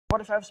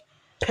45's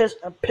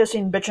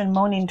pissing, bitchin',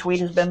 moaning tweet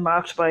has been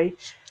mocked by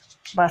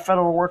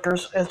federal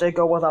workers as they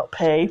go without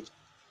pay.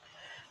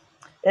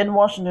 In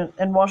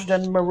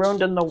Washington,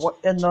 marooned in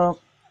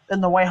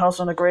the White House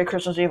on a gray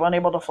Christmas Eve,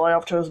 unable to fly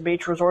off to his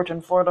beach resort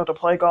in Florida to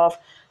play golf,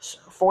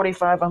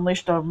 45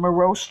 unleashed a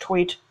morose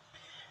tweet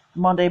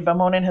Monday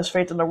bemoaning his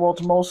fate in the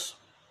world's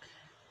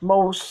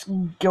most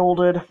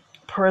gilded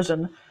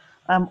prison.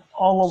 I'm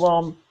all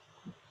alone.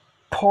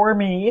 Poor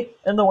me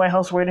in the White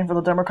House waiting for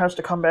the Democrats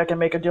to come back and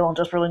make a deal on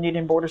desperately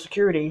needing border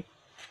security.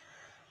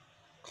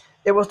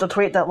 It was the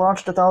tweet that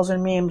launched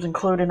 1,000 memes,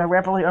 including a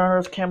rapidly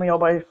unearthed cameo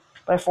by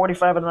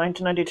 45 in the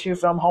 1992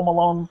 film Home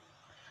Alone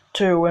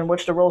 2, in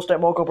which the real estate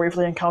mogul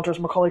briefly encounters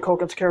Macaulay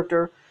Culkin's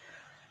character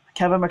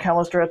Kevin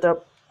McAllister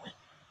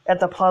at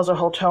the Plaza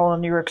Hotel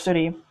in New York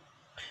City.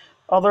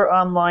 Other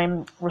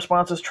online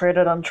responses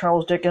traded on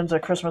Charles Dickens' A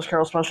Christmas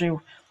Carol, especially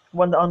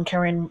when the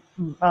uncaring,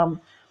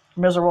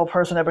 miserable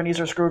person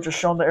Ebenezer Scrooge is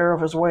shown the error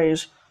of his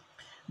ways.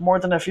 More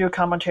than a few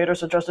commentators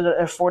suggested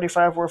that if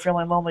 45 were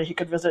feeling lonely, he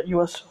could visit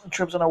U.S.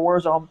 troops in a war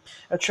zone,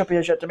 a trip he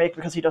has yet to make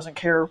because he doesn't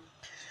care.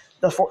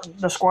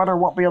 The squatter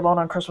won't be alone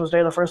on Christmas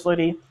Day. The First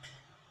Lady,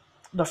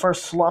 the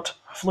first slut,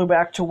 flew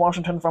back to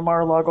Washington from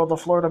Mar-a-Lago, the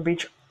Florida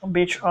beach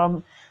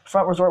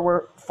front resort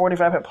where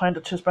 45 had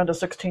planned to spend a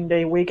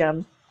 16-day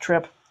weekend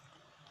trip.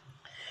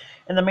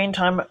 In the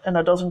meantime, in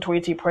a dozen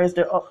tweets, he praised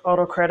the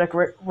autocratic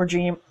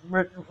regime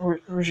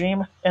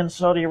in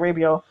Saudi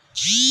Arabia.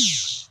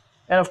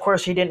 And of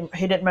course, he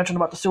didn't mention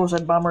about the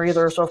suicide bomber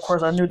either. So of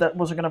course, I knew that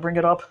wasn't going to bring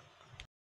it up.